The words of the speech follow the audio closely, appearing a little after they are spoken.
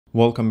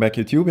Welcome back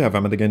YouTube, I have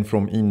Ahmed again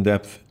from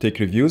In-Depth Tech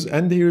Reviews,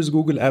 and here's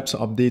Google Apps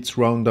Updates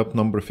Roundup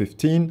number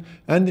 15,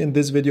 and in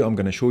this video I'm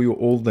going to show you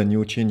all the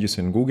new changes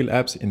in Google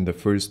Apps in the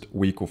first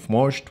week of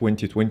March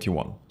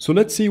 2021. So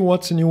let's see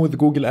what's new with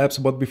Google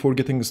Apps, but before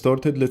getting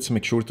started, let's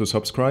make sure to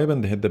subscribe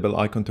and hit the bell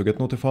icon to get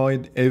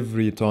notified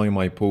every time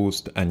I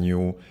post a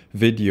new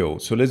video.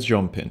 So let's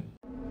jump in.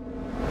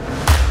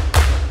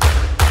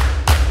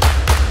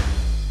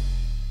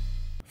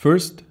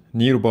 First,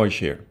 Nearby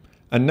Share.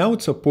 And now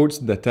it supports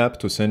the tap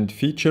to send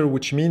feature,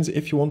 which means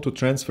if you want to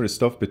transfer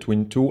stuff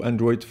between two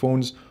Android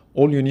phones,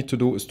 all you need to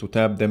do is to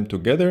tap them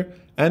together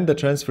and the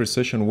transfer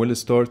session will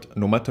start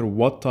no matter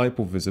what type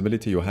of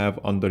visibility you have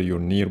under your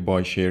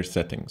Nearby Share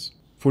settings.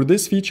 For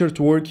this feature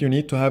to work, you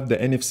need to have the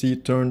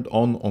NFC turned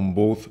on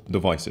both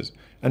devices.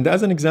 And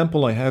as an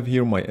example, I have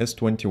here my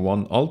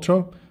S21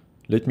 Ultra.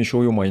 Let me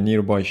show you my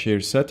Nearby Share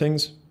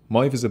settings.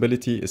 My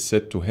visibility is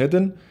set to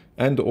hidden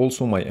and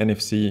also my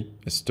NFC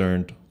is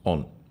turned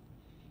on.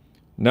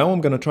 Now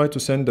I'm going to try to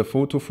send a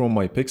photo from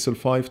my Pixel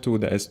 5 to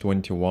the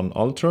S21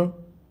 Ultra.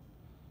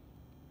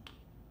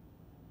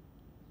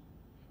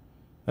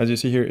 As you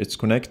see here, it's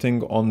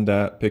connecting on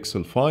the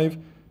Pixel 5,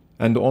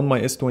 and on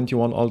my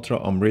S21 Ultra,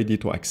 I'm ready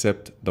to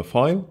accept the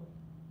file,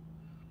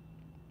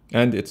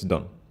 and it's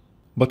done.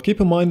 But keep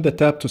in mind the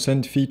tap to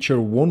send feature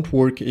won't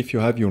work if you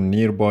have your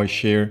Nearby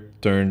Share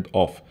turned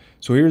off.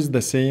 So here's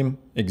the same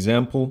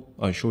example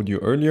I showed you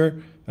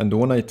earlier, and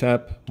when I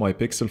tap my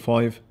Pixel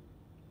 5,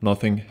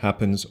 nothing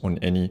happens on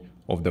any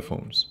of the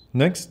phones.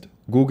 Next,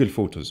 Google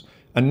Photos.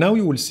 And now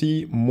you will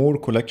see more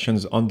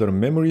collections under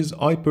memories.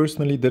 I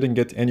personally didn't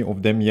get any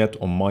of them yet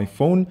on my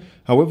phone.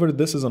 However,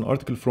 this is an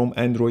article from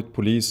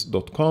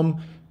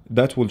androidpolice.com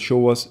that will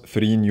show us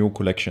 3 new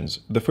collections.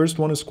 The first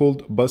one is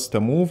called Bust a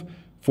Move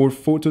for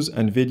photos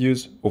and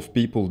videos of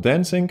people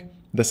dancing.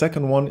 The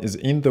second one is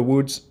In the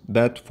Woods,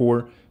 that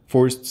for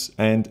forests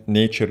and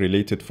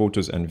nature-related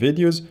photos and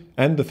videos.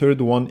 And the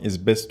third one is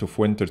Best of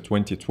Winter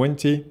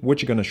 2020,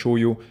 which is gonna show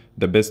you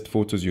the best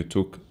photos you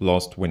took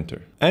last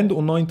winter. And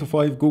on 9 to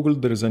 5 Google,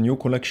 there is a new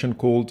collection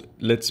called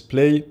Let's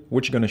Play,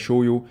 which is gonna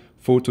show you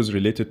photos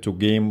related to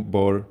game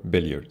bar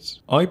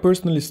billiards. I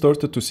personally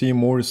started to see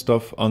more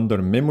stuff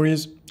under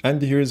memories,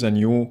 and here's a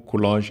new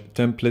collage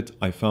template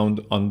I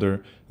found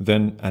under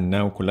Then and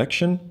Now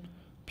collection.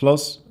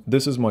 Plus,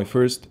 this is my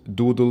first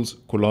doodles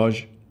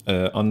collage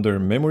under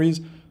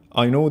memories.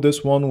 I know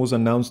this one was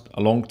announced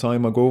a long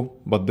time ago,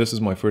 but this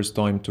is my first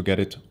time to get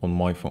it on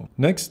my phone.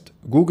 Next,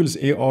 Google's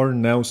AR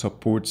now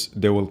supports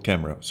dual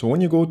camera. So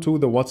when you go to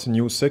the What's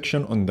New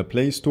section on the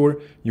Play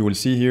Store, you will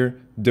see here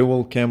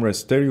dual camera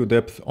stereo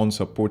depth on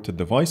supported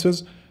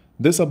devices.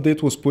 This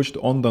update was pushed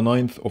on the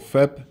 9th of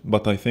Feb,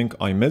 but I think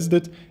I missed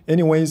it.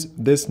 Anyways,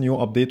 this new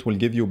update will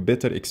give you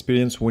better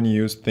experience when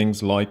you use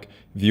things like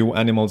view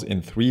animals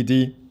in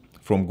 3D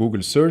from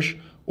Google Search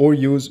or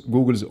use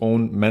Google's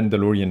own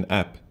Mandalorian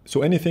app.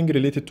 So anything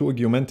related to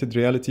augmented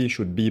reality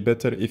should be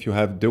better if you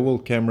have dual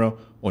camera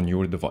on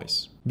your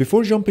device.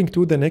 Before jumping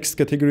to the next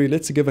category,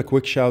 let's give a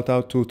quick shout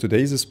out to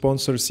today's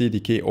sponsor,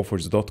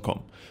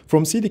 cdkoffers.com.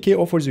 From CDK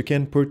Offers, you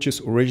can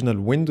purchase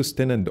original Windows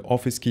 10 and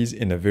Office keys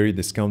in a very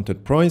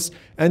discounted price,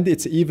 and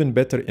it's even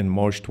better in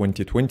March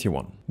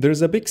 2021.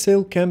 There's a big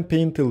sale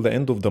campaign till the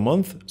end of the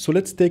month, so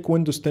let's take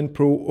Windows 10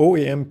 Pro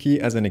OEM key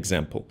as an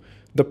example.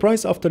 The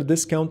price after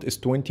discount is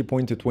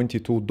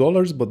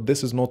 $20.22, but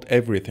this is not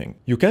everything.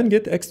 You can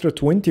get extra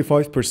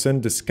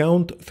 25%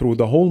 discount through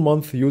the whole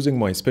month using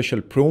my special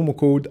promo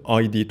code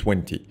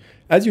ID20.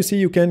 As you see,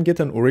 you can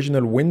get an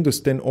original Windows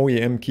 10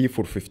 OEM key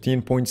for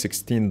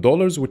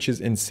 $15.16, which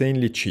is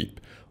insanely cheap.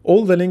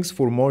 All the links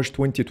for March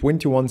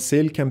 2021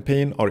 sale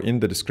campaign are in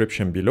the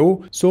description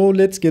below, so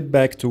let's get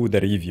back to the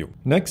review.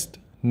 Next,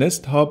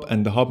 Nest Hub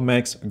and the Hub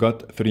Max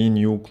got 3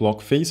 new clock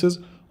faces.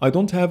 I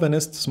don't have a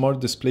Nest Smart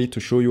Display to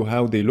show you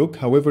how they look.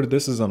 However,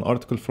 this is an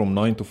article from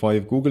 9 to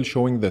 5 Google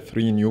showing the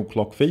 3 new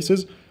clock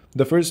faces.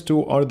 The first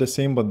 2 are the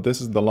same, but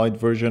this is the light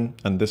version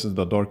and this is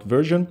the dark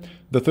version.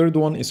 The third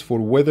one is for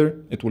weather.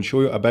 It will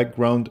show you a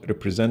background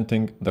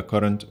representing the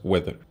current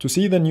weather. To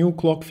see the new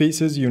clock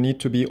faces, you need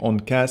to be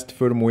on Cast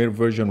firmware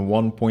version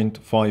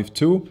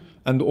 1.52,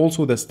 and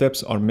also the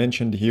steps are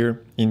mentioned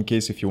here in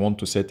case if you want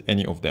to set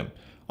any of them.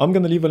 I'm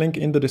gonna leave a link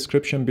in the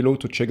description below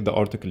to check the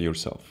article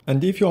yourself.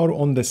 And if you are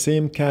on the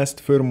same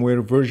Cast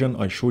firmware version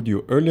I showed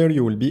you earlier,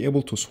 you will be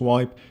able to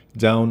swipe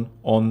down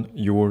on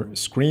your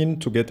screen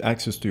to get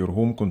access to your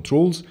home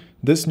controls.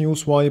 This new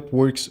swipe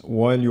works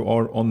while you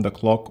are on the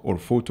clock or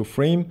photo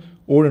frame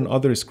or in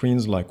other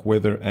screens like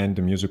weather and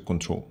music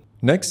control.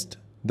 Next,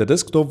 the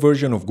desktop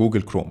version of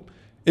Google Chrome.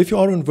 If you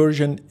are on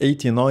version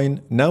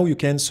 89, now you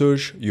can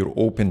search your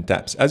open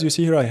tabs. As you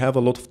see here, I have a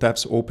lot of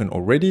tabs open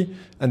already.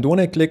 And when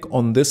I click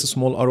on this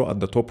small arrow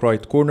at the top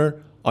right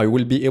corner, I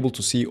will be able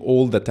to see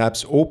all the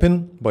tabs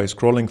open by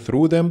scrolling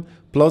through them,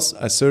 plus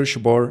a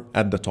search bar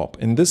at the top.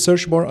 In this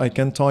search bar, I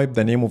can type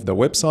the name of the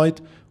website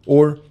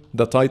or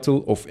the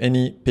title of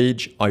any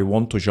page I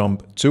want to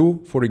jump to.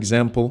 For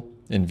example,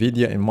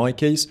 NVIDIA in my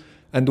case.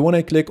 And when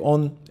I click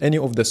on any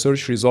of the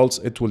search results,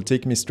 it will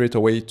take me straight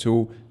away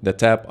to the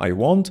tab I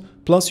want.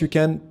 Plus, you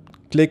can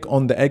click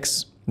on the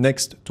X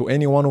next to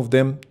any one of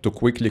them to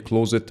quickly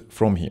close it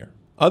from here.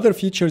 Other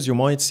features you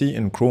might see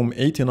in Chrome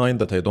 89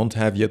 that I don't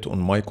have yet on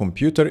my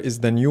computer is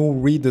the new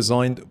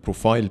redesigned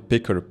profile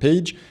picker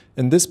page.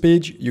 In this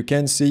page, you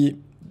can see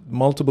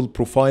multiple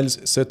profiles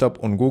set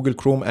up on Google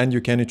Chrome, and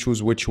you can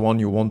choose which one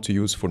you want to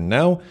use for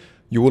now.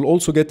 You will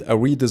also get a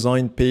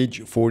redesigned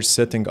page for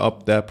setting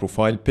up the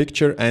profile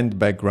picture and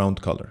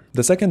background color.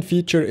 The second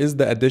feature is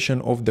the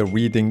addition of the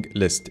reading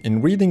list.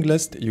 In reading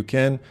list, you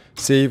can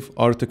save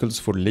articles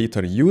for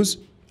later use,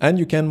 and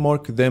you can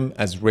mark them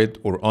as read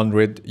or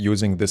unread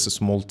using this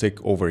small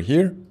tick over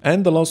here.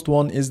 And the last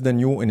one is the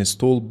new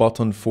install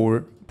button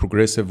for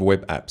progressive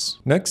web apps.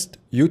 Next,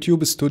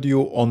 YouTube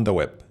Studio on the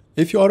web.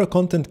 If you are a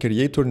content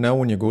creator now,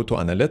 when you go to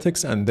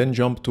analytics and then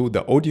jump to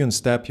the audience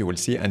tab, you will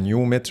see a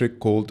new metric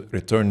called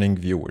returning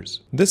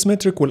viewers. This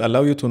metric will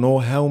allow you to know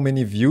how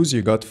many views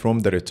you got from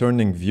the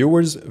returning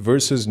viewers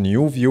versus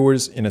new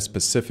viewers in a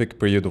specific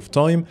period of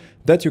time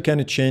that you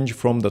can change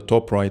from the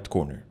top right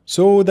corner.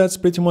 So that's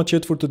pretty much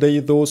it for today.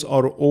 Those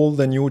are all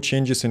the new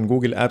changes in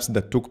Google Apps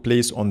that took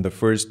place on the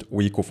first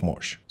week of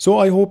March. So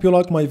I hope you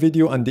liked my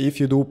video, and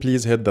if you do,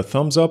 please hit the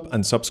thumbs up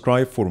and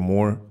subscribe for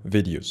more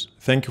videos.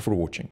 Thank you for watching.